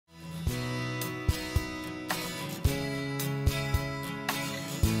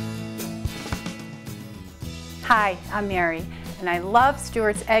Hi, I'm Mary, and I love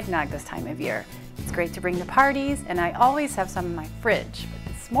Stewart's eggnog this time of year. It's great to bring to parties, and I always have some in my fridge.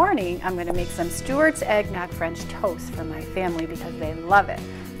 But this morning, I'm going to make some Stewart's Eggnog French Toast for my family because they love it.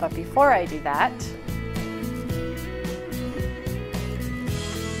 But before I do that,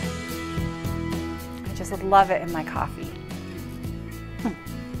 I just love it in my coffee.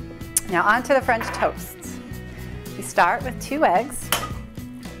 Now on to the French toasts. We start with 2 eggs.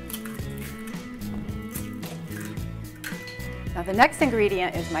 Now the next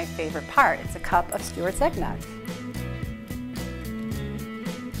ingredient is my favorite part. It's a cup of Stewart's eggnog.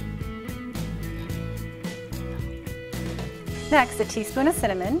 Next, a teaspoon of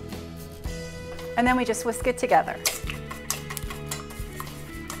cinnamon, and then we just whisk it together.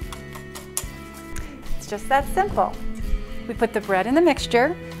 It's just that simple. We put the bread in the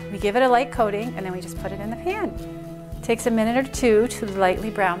mixture, we give it a light coating, and then we just put it in the pan. It takes a minute or 2 to lightly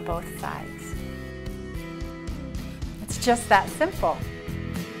brown both sides. It's just that simple.